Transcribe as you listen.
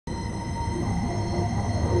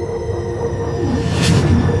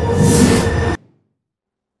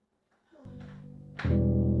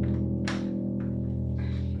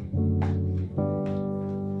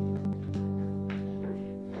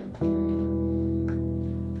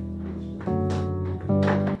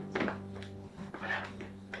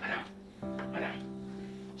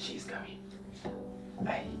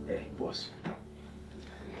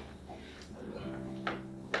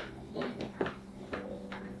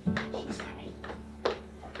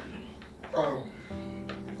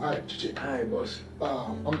Hi, Chichi. Hi, boss.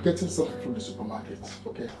 I'm getting something from the supermarket,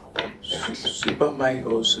 okay? Supermarket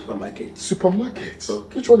or supermarket? Supermarket.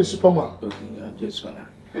 Okay. Which one is supermarket? Okay, I just wanna...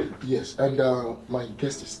 Yes, and my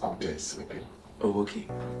guest is out there sleeping. Oh, okay.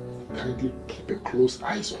 Kindly keep a close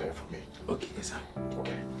eyes on her for me. Okay, yes, sir.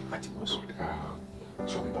 Okay. Boss.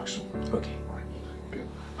 So I'll be back soon. Okay.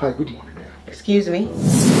 Hi, good morning. Excuse me?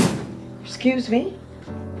 Excuse me?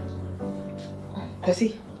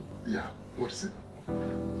 Percy? Yeah, what is it?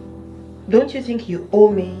 Don't you think you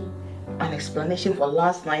owe me an explanation for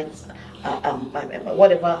last night's,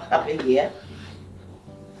 whatever happened here?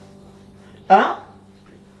 Huh?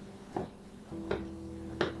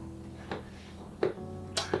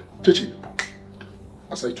 Chichi,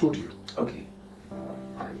 as I told you. Okay.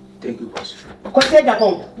 Thank you, boss.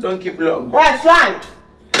 Don't keep long. Right, slide!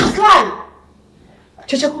 Slide!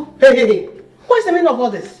 Chicheku, hey. What's the meaning of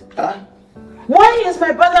all this? Huh? Why is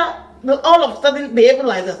my brother all of a sudden behaving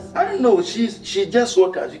like this? I don't know. She just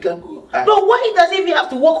walk out. You can go. No, why does he even have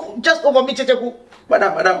to walk just over me, Chicheku?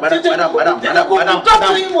 Madam,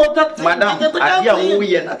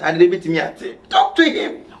 talk to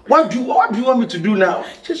him. What do you want me to do now?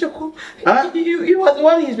 Chicheku, you are the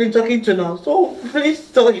one he's been talking to now. So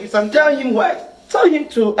please tell him something. Tell him what? Tell him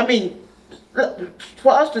to,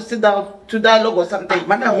 for us to sit down to dialogue or something.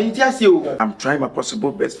 Madam, I'm trying my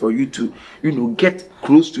possible best for you to, get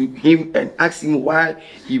close to him and ask him why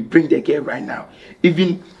he bring the girl right now.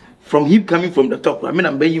 Even from him coming from the top,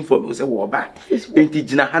 I'm begging for him. Say, "What back?"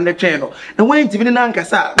 And when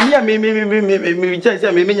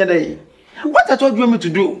what I told you want me to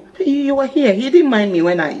do? You were here. He didn't mind me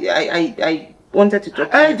when I wanted to talk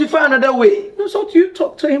to him. I find another way. No, so you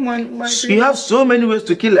talk to him when you have so many ways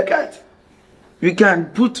to kill a cat. You can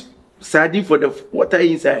put sardine for the water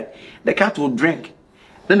inside. The cat will drink.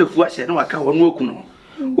 Then the food shall not come on work.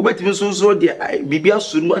 But so dear, maybe I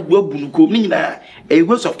soon what will a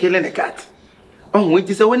ways of killing a cat. Oh, when it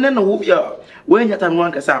is a winner, when you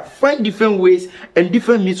can find different ways and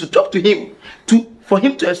different means to talk to him, for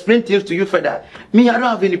him to explain things to you further. Me, I don't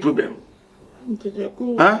have any problem.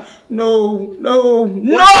 Huh? No.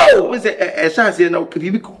 What's a chance here now? If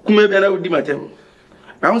you come and I would do my time.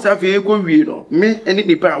 I was having a good read. Me and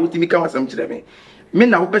any power would make some children. Me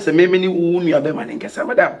now, person, many who knew a man and Cassa,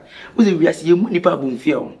 madam. Was it we are seeing money boom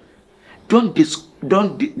film? Don't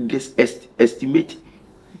estimate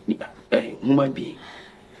a human being.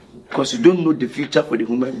 Because you don't know the future for the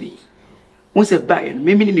human being. Once a buyer,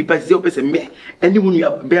 maybe in the past, me, anyone you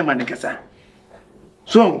have bear man and Cassa.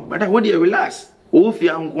 So, but what do you relax? Oh, if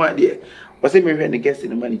you are one there, was a man against the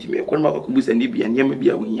money to me, one more books and Libya and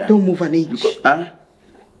Yamabia when you don't move an inch.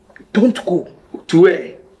 Don't go. To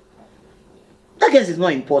where? That guess is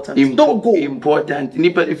not important. Don't go. Important.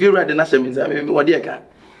 If you read the national means, what do you can?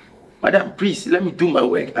 Madam, please, let me do my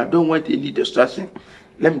work. I don't want any distraction.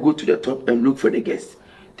 Let me go to the top and look for the guests.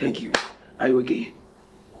 Thank you. Are you okay?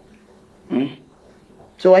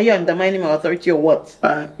 So are you undermining my authority or what?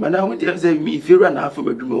 Madam, what do you say? If you run half of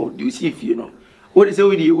a bedroom, do you see if you know? What is it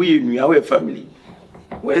with you? We are a family.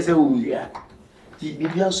 Where's the we are?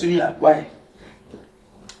 Why?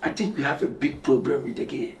 I think we have a big problem with the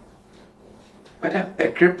girl. Madam, a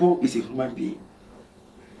cripple is a human being.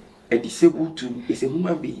 A disabled too is a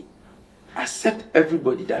human being. Accept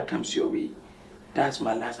everybody that comes your way. That's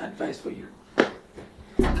my last advice for you.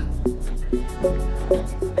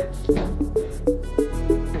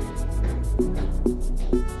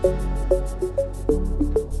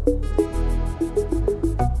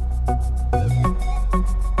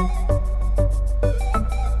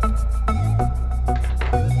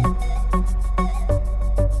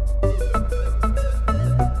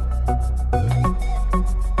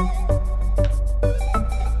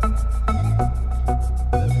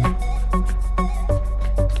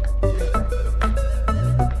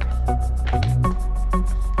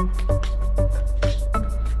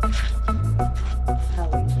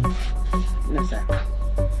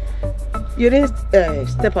 You didn't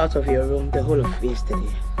step out of your room the whole of yesterday.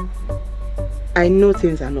 I know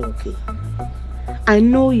things are not okay. I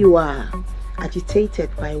know you are agitated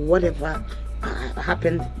by whatever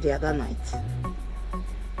happened the other night.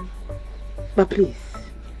 But please,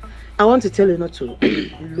 I want to tell you not to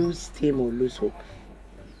lose steam or lose hope.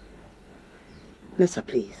 Nessa,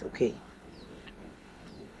 please, okay?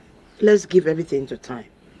 Let's give everything to time.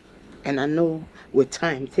 And I know with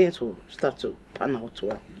time, things will start to pan out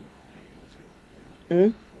well.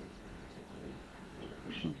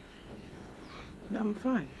 I'm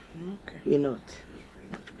fine. I'm okay. You're not.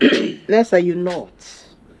 Nessa, you're not.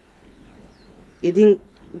 You didn't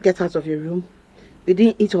get out of your room. You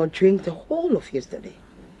didn't eat or drink the whole of yesterday.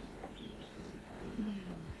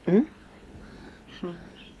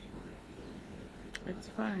 It's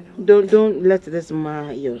fine. Don't let this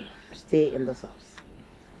man you stay in this house.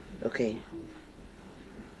 Okay.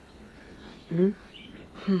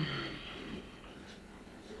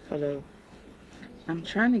 Hello. I'm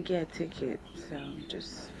trying to get a ticket, so I'm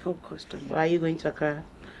just focused on Why are you going to Accra?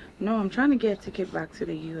 No, I'm trying to get a ticket back to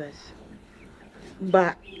the US.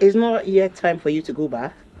 But it's not yet time for you to go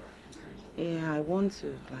back. Yeah, I want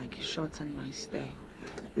to like shorten my stay.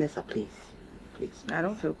 Nessa, please. Please. I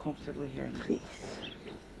don't feel comfortable here. Please.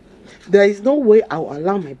 There is no way I'll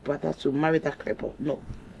allow my brother to marry that cripple. No.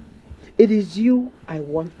 It is you I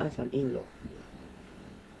want as an in-law.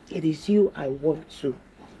 It is you I want to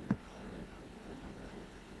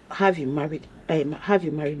have you marry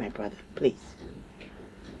my brother, please.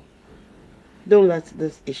 Don't let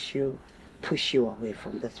this issue push you away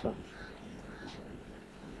from this family.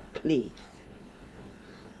 Please.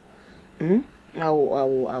 I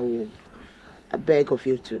will beg of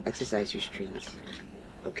you to exercise restraint.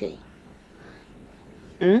 Okay.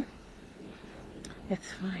 It's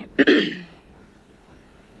fine.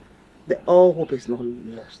 All hope is not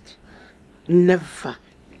lost. Never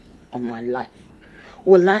on my life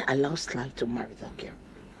will I allow Sly to marry that girl.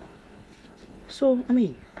 So, I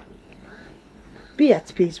mean, be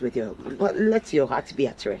at peace with let your heart be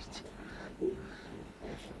at rest.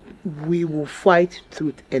 We will fight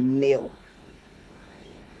tooth and nail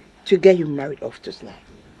to get you married off to Sly.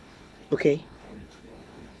 Okay?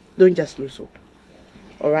 Don't just lose hope.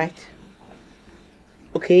 Alright?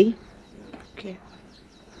 Okay? Okay.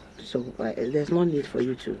 So, there's no need for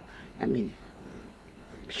you to,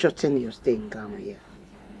 shorten your stay in Ghana here.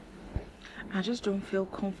 I just don't feel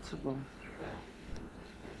comfortable.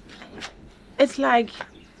 It's like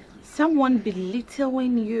someone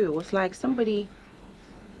belittling you. It's like somebody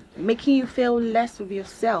making you feel less of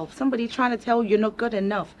yourself. Somebody trying to tell you you're not good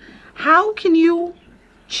enough. How can you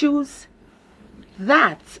choose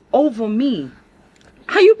that over me?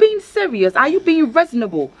 Are you being serious? Are you being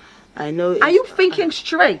reasonable? I know. Are you thinking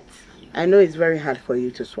straight? I know it's very hard for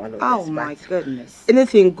you to swallow Oh this, my goodness.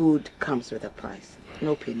 Anything good comes with a price.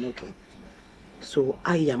 No pain, no gain. So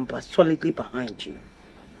I am but solidly behind you.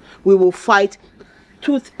 We will fight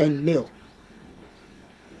tooth and nail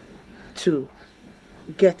to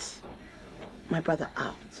get my brother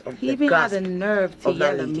out of He the even grasp had the nerve to of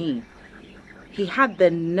that yell at lady. me. He had the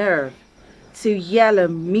nerve to yell at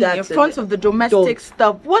me That's in front of the domestic don't-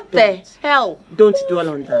 stuff. What the hell? Don't dwell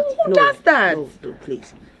on that. Who does that? No,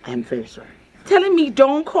 please. I am very sorry. Telling me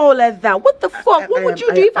don't call her that. What the fuck? What would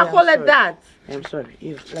you do if I call her that? I am sorry.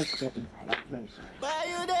 Let's go. I'm very sorry.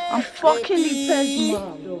 I'm fucking depressed,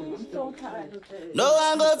 mom. I'm so tired of this. No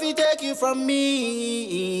one go fi take you from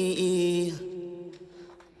me.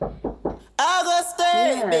 I go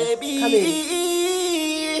stay, Yes,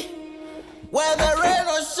 baby. Whether rain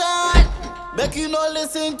or shine, make you no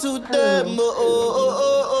listen to them.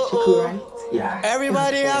 Right? Yeah.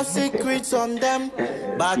 Everybody have secrets on them,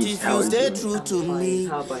 but peace, if how you are stay you? true to me,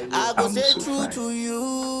 How about you? I go I'm stay so true fine. to you.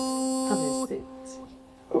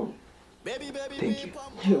 Oh, Baby, baby, thank you.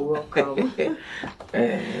 You're welcome.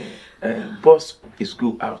 Boss is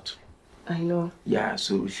go out. I know. Yeah,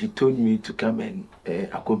 so she told me to come and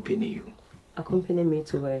accompany you. Accompany me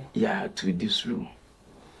to where? Yeah, to this room.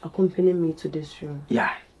 Accompany me to this room.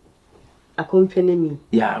 Yeah. Accompany me.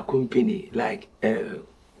 Yeah, accompany, like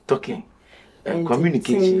talking, Entertain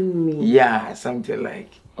communication. me. Yeah, something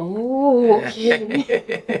like. Oh, okay.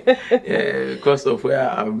 Because of where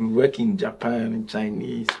I'm working in Japan,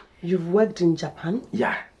 Chinese. You've worked in Japan?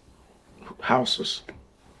 Yeah, houses.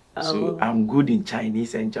 Oh. So I'm good in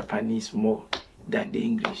Chinese and Japanese more than the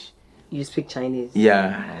English. You speak Chinese?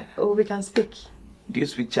 Yeah. Oh, we can speak. Do you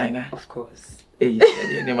speak China? Of course. Hey, yeah.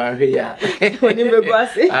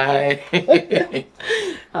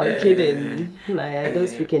 I'm kidding. I don't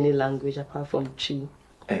speak any language apart from Chi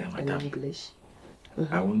and Madam, English.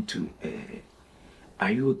 I want to.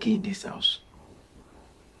 Are you okay in this house?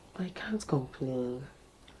 I can't complain.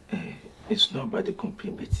 It's not about the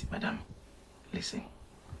complaint, but madam, listen.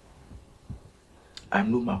 I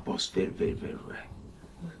know my boss very, very, very well.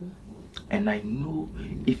 And I know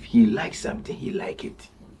if he likes something, he like it.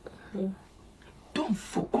 Don't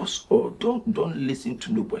focus or don't listen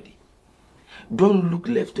to nobody. Don't look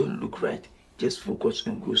left, don't look right. Just focus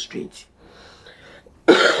and go straight.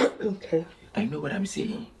 Okay. I know what I'm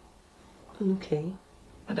saying. Okay.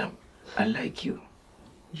 Madam, I like you.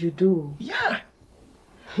 You do? Yeah.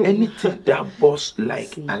 Anything that boss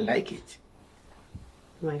like, I like it.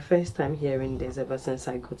 My first time hearing this ever since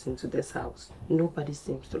I got into this house. Nobody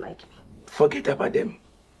seems to like me. Forget about them.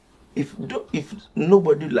 If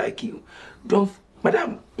nobody like you, don't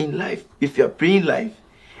Madam, in life, if you are praying life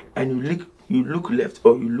and you look left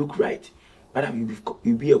or you look right, madam,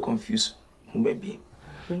 you'll be a confused human being.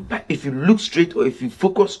 But if you look straight or if you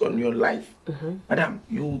focus on your life, madam,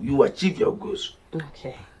 you achieve your goals.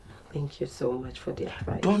 Okay. Thank you so much for the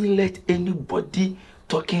advice. Don't let anybody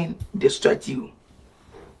talking distract you.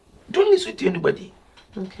 Don't listen to anybody.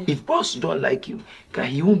 Okay. If boss don't like you,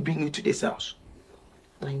 he won't bring you to this house.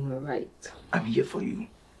 I know, right? I'm here for you.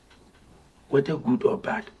 Whether good or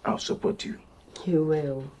bad, I'll support you. You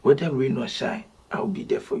will. Whether rain or shine, I'll be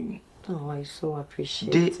there for you. Oh, I so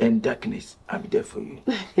appreciate Day it. and darkness, I'll be there for you.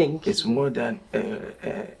 Thank you. It's more than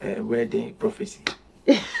a wedding prophecy.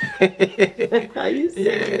 Are you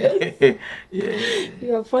serious? Yeah.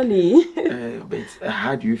 You are funny. But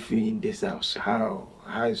how do you feel in this house? How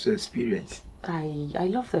is your experience? I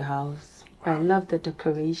love the house. I love the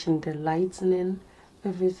decoration, the lighting,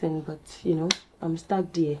 everything. But you know, I'm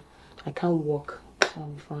stuck there. I can't walk. So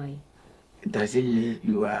I'm fine. Does it mean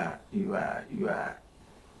you are,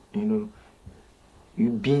 you know, you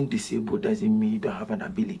being disabled doesn't mean you don't have an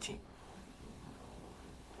ability?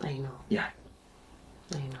 I know. Yeah.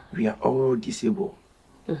 I know. We are all disabled.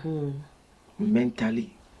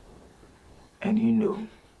 Mentally and, you know,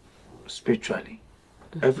 spiritually.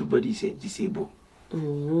 Everybody is disabled.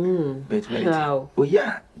 But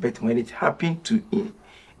when but when it happened to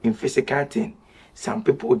in physical thing, some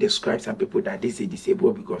people describe some people that they say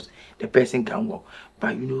disabled because the person can walk.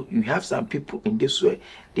 But you know, you have some people in this way,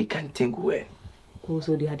 they can't think well.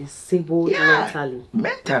 Also, they are disabled mentally.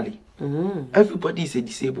 Mentally. Everybody is a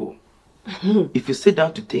disabled. If you sit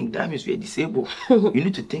down to think, that means you're disabled. You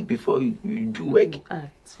need to think before you do work.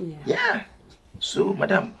 Yeah. So,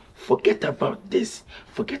 madam, forget about this.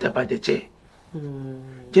 Forget about the chair.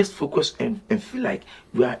 Just focus and feel like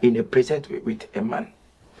you are in a present with a man.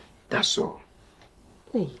 That's all.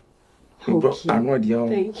 Hey. Okay.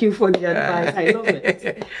 Thank you for the advice. I love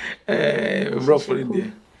it.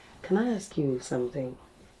 Can I ask you something?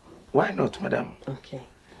 Why not, madam? Okay.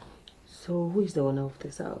 So, who is the owner of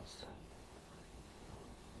this house?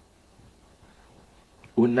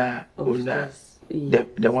 Owner, yes.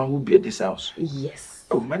 the one who built this house? Yes.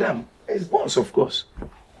 Oh, madam, it's boss, of course.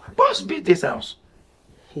 Boss built this house.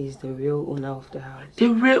 He's the real owner of the house. The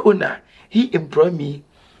real owner. He employed me.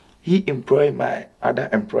 He employed my other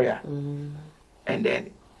employer. And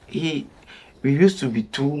then we used to be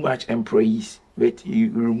too much employees, but he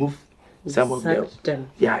removed some of them.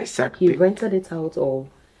 Yeah, I sacked He rented it out, or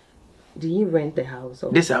did he rent the house?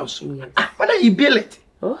 Or? This house? Yes. Whether he built it.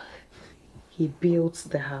 Oh? He built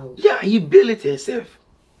the house. Yeah, he built it himself.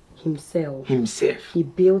 Himself. He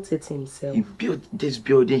built it himself. He built this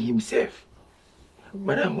building himself.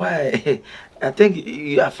 Madam, why? I think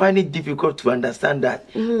you are finding it difficult to understand that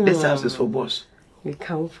this house is for boss. We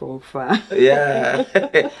come from far. Yeah.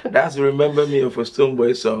 That's Remember Me of a Stone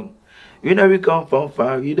Boy song. You know we come from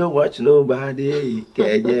far, you don't watch nobody.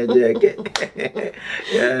 Yeah,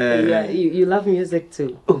 you love music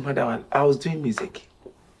too. Oh, madam, I was doing music.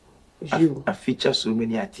 I feature so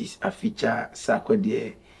many artists. I feature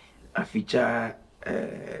Sarkodie. I feature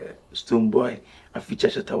Stone Boy. I feature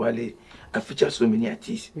Shatawale. I feature so many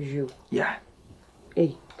artists. Yeah.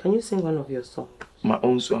 Hey, can you sing one of your songs? My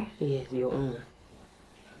own song? Yes, your own.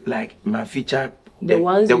 Like my feature. The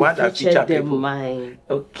one that feature them mine.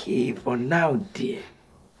 Okay, for now, dear.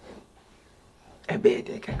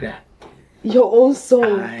 Your own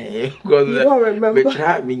song. You don't remember?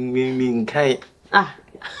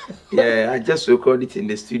 Yeah, I just recorded it in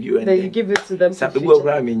the studio and then you give it to them. Some people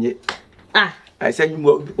are I said you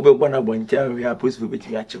we are supposed to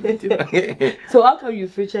be. So how come you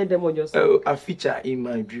feature them on your song? Oh, I feature in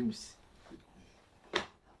my dreams.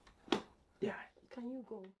 Yeah. Can you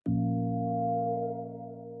go?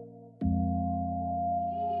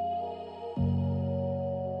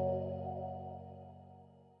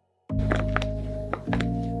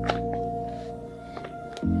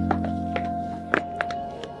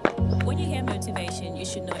 When you hear motivation, you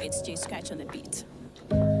should know it's J Scratch on the beat.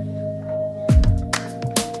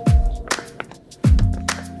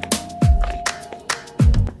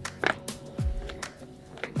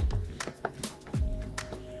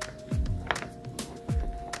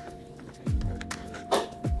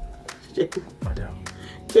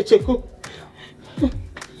 Kyekyeku,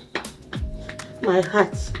 my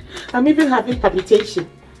heart. I'm even having palpitation.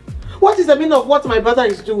 What is the meaning of what my brother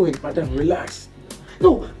is doing? Madam, relax.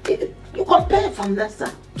 No, you compare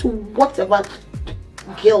Vannesa to whatever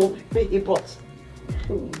girl he bought.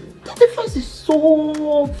 The difference is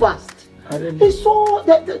so vast. It's so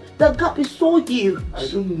the gap is so huge. I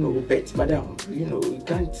don't know, but madam, you know, you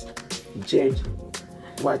can't judge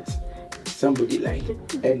what somebody like,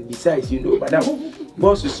 and besides, you know, madam,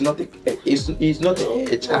 boss is not a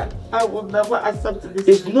child. I will never accept this.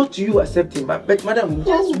 It's not you accepting, but madam,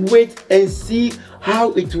 just wait and see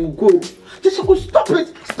how it will go. Just stop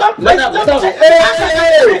it. Stop, madam.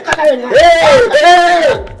 Hey!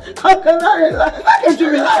 How can I relax? How can you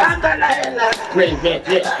relax? How can I relax?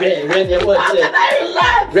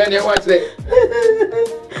 Pray, what's it?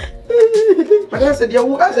 But I said,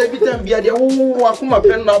 you ask every time, be a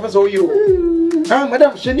pen now, so you. Ah,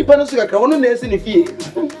 madam, Shani Panasuka, I want to in the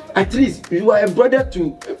field. At least you are a brother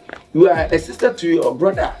to, you are a sister to your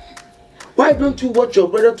brother. Why don't you watch your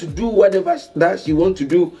brother to do whatever that you want to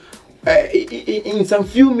do in some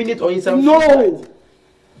few minutes or in some No! few minutes?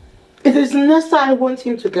 It is Nessa I want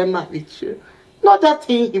him to get married to. Not that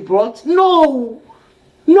thing he brought. No!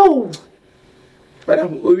 No!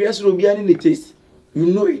 Madam, we are so behind in the taste. You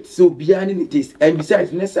know it, so behind in the taste. And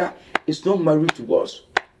besides, Nessa is not married to us.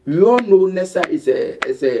 We all know Nessa is a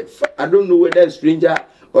I don't know whether a stranger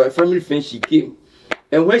or a family friend she came.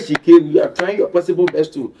 And when she came, you are trying your possible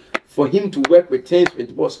best for him to work with things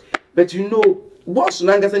with boss. But you know, boss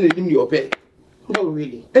Nangasan is in your pay. No,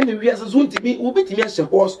 really. And we are soon to be, we'll be to me as a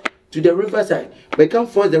horse to the riverside. But can't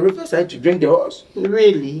force the riverside to drink the horse.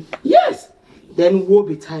 Really? Yes. Then woe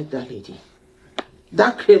betide that lady.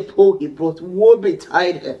 That cripple he brought, woe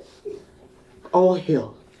betide her. All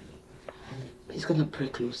hell. He's gonna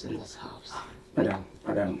break loose in this house. Madam,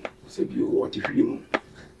 say you what if you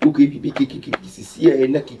okay, here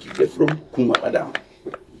and kiki from Kuma, madam.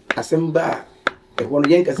 Assemba, a one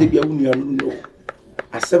yank say be a woman no.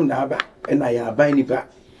 Assem naba, and I are buying it.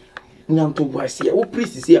 Now to was here, oh,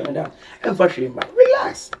 please is here, madam. And for shame,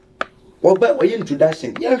 relax. Well, by way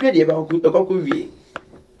introduction, you're ready about a cocoa.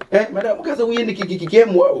 Eh, madam, because we in the kiki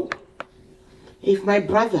game. Wow. If my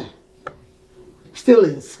brother still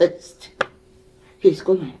insists, he's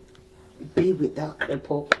gonna be with that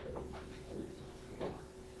cripple.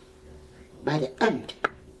 By the end,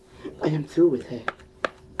 I am through with her.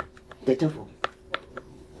 The devil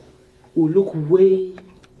will look way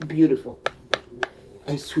beautiful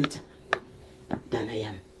and sweeter than I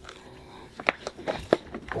am.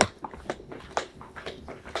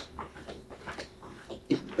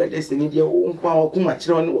 But there's an idiot who won't come much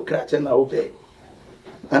on what crack and over.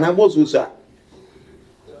 And I was also.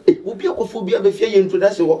 It will be a phobia of a fear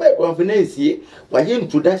introduction or by confidence here, by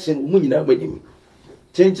introduction, moving up with him.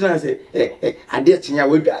 Change and say, I dare change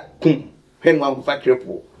away that. When one factory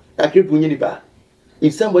pool, I keep winning back.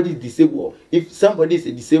 If somebody is disabled, if somebody is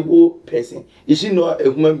a disabled person, is she not a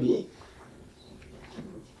human being?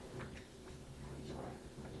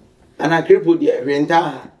 And I crippled the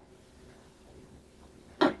renter.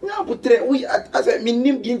 Now, but we as I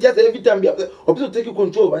mean, just every time we have to take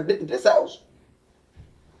control over this house.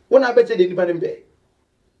 When I bet you didn't even pay.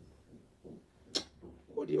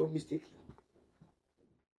 What the old mistake?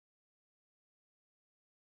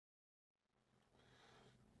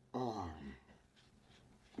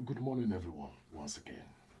 Good morning, everyone, once again.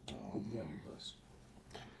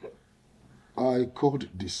 I called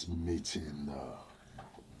this meeting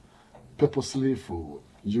purposely for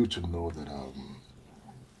you to know that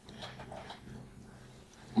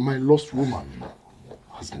my lost woman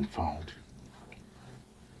has been found.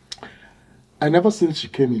 And ever since she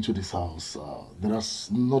came into this house, there has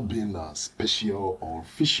not been a special or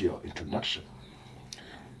official introduction.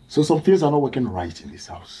 So some things are not working right in this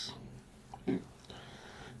house.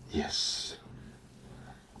 Yes.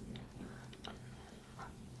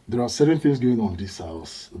 There are certain things going on in this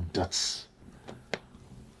house that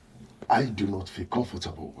I do not feel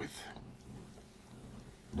comfortable with.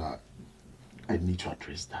 That I need to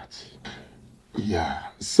address that.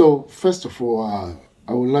 Yeah. So first of all,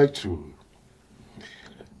 I would like to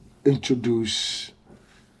introduce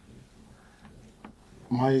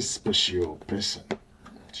my special person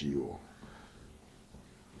to you.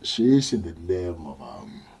 She is in the name of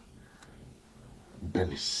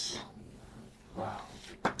Bernice. Wow.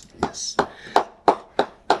 Yes.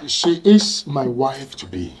 She is my wife to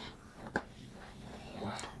be.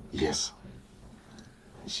 Wow. Yes.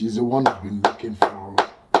 She's the one I've been looking for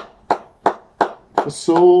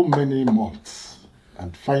so many months.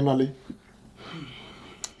 And finally,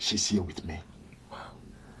 she's here with me.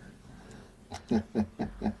 Wow.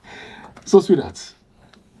 So, sweetheart,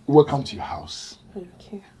 welcome to your house.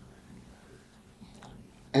 Thank you.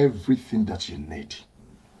 Everything that you need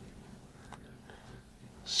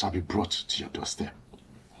shall be brought to your doorstep.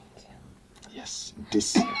 Thank you. Yes,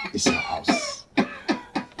 this is your house.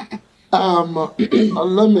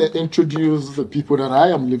 Let me introduce the people that I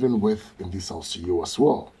am living with in this house to you as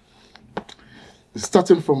well.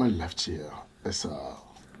 Starting from my left here is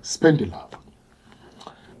Spendilove.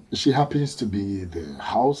 She happens to be the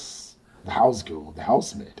house girl, the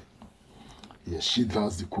housemaid. Yes, she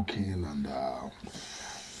does the cooking and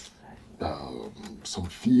some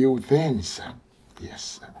few things.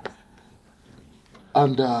 Yes.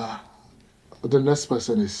 And the next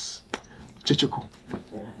person is Kyekyeku.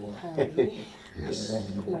 Yes.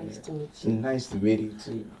 Nice to meet you. Nice to meet you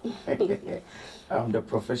too. I'm the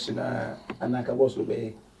professional Anaka was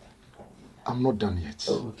obey. I'm not done yet.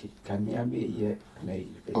 Oh, okay. Can you be here?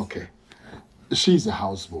 Okay. She's a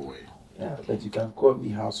houseboy. Yeah, but you can call me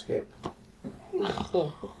house help.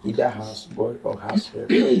 Either houseboy or house help.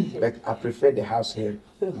 But I prefer the house help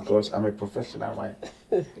because I'm a professional one.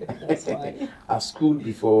 That's fine. I schooled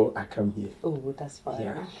before I come here. Oh, that's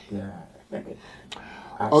fine. Yeah.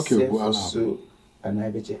 Okay, well, so and I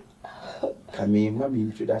bet you. Can me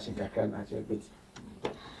introduction bit.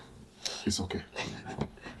 It's okay.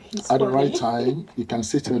 At the right time, you can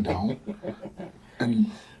sit her down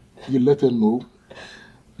and you let her know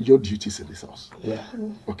your duties in this house. Yeah.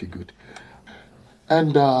 Okay, good.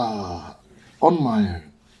 And on my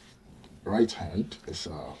right hand is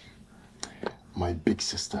my big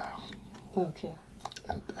sister. Okay.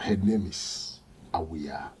 And her name is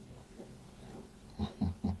Awia.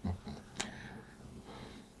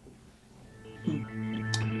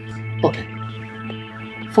 Okay.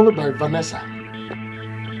 Followed by Vannesa.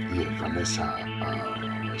 Yeah, Vannesa.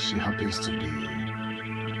 She happens to be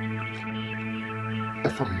a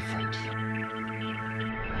family friend.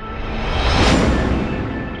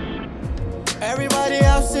 Everybody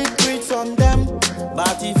have secrets on them,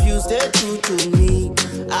 but if you stay true to me,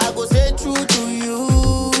 I go stay true to you.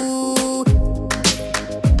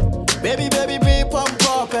 Baby, pump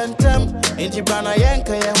up and tem. Inji brana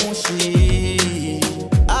yenka ya mushi.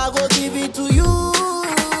 I go give it to you.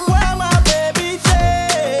 Where my baby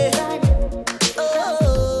stay?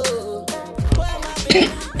 Oh, where my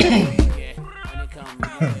baby?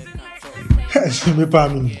 Je me pas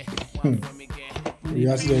mis. Il y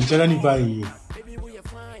a ce que n'y pas y.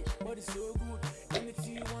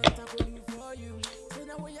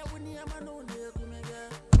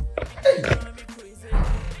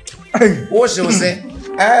 What she was saying?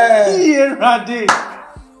 Here ready.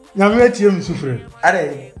 Na me tie mu sufre.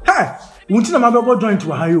 Are. Ha, wunti na ma be go joint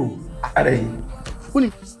wa hayo. Are.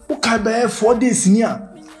 Uni, o ka be 4 days ni a.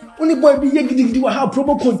 Uni boy bi ye gidigidi wa ha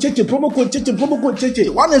promo code cheche.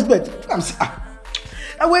 One is bet. I'm say ah.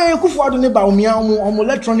 Awe kufu ado ne ba omia omo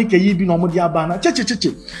electronic yi bi na omo dia ba na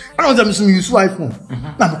cheche. I don't say me use iPhone.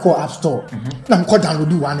 Na me call App Store. Na me call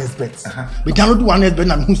download one is bet. Me download one is bet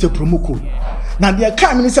na me hu say promo code. Now the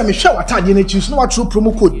account minister me share what I didn't choose. No what true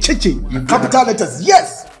promo code Cheche. Capital letters.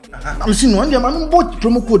 Yes. I'm seeing one day man bought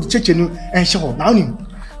promo code Cheche and show. Now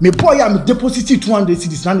me boy am deposit 200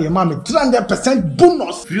 cedis now me 300%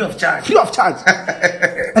 bonus Free of charge.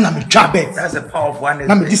 And I'm a job bet. That's the power of one.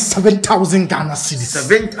 Now me this 7,000 Ghana cedis.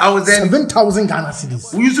 7,000 Ghana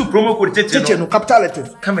cedis. We use promo code Cheche no capital letters.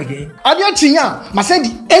 Come again. Adia chinya, ma send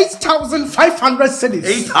 8,500 cedis.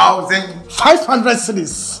 8,500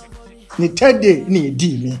 cedis. Ni third day ni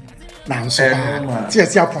di me na nso ba ti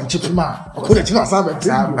esi aponche pima ko de ti na sa ba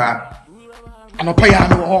anopa ya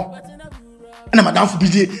me ho na madam fu bi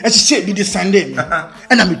di e hye bi di Sunday me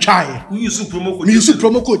na me try we use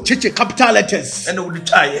promo code Cheche capital letters and we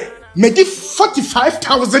try me di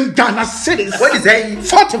 45,000 Ghana cedis. What is that?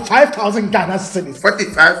 45,000 Ghana cedis.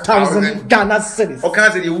 45,000 Ghana cedis. O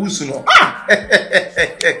can say the wusu no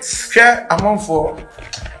share amount for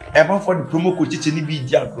the promo code Cheche ni bi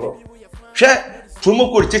di agro. Share promo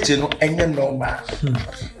code Cheche no enye normal.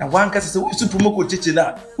 Na one can say we use promo code Cheche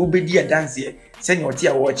na obedi a dance here. Send your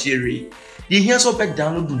tia watch here. You hear so back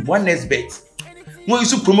download one next bet. No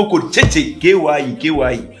use promo code Cheche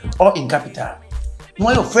KYE or in capital.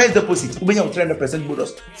 No your first deposit ube your 300%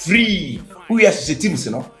 bonus free. We are teams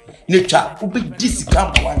no. Nature ube this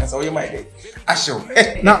camp one as you my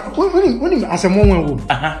asho. Now when as a moment wo.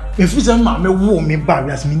 If you say ma me wo me ba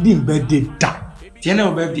as me din birthday da.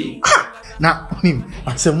 Tiene birthday. Na him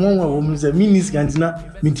asem won we say minis gantina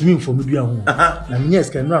mintimi for me dua ho na me yes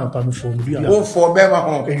kan run pa me for me dua ho for be ma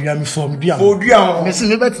ho ewia me for me dua for dua ho me se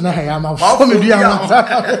me betina ha ya ma for me dua ho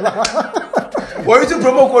wo you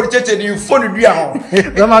promo code Cheche ni for dua ho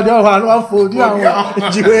na ma dua ho na for dua ho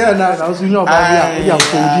jiwe na so nyo ba dua ya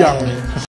for dua ho